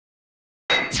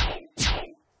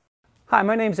Hi,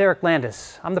 my name's Eric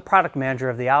Landis. I'm the product manager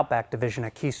of the Outback division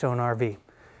at Keystone RV.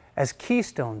 As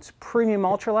Keystone's premium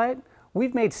ultralight,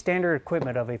 we've made standard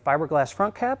equipment of a fiberglass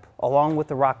front cap along with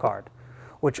the rock guard,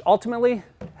 which ultimately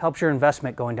helps your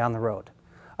investment going down the road.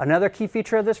 Another key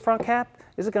feature of this front cap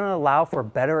is it's going to allow for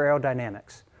better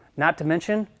aerodynamics. Not to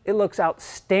mention, it looks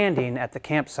outstanding at the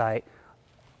campsite.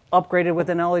 Upgraded with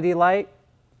an LED light,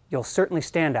 you'll certainly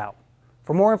stand out.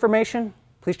 For more information,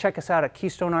 please check us out at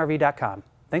KeystoneRV.com.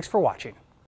 Thanks for watching.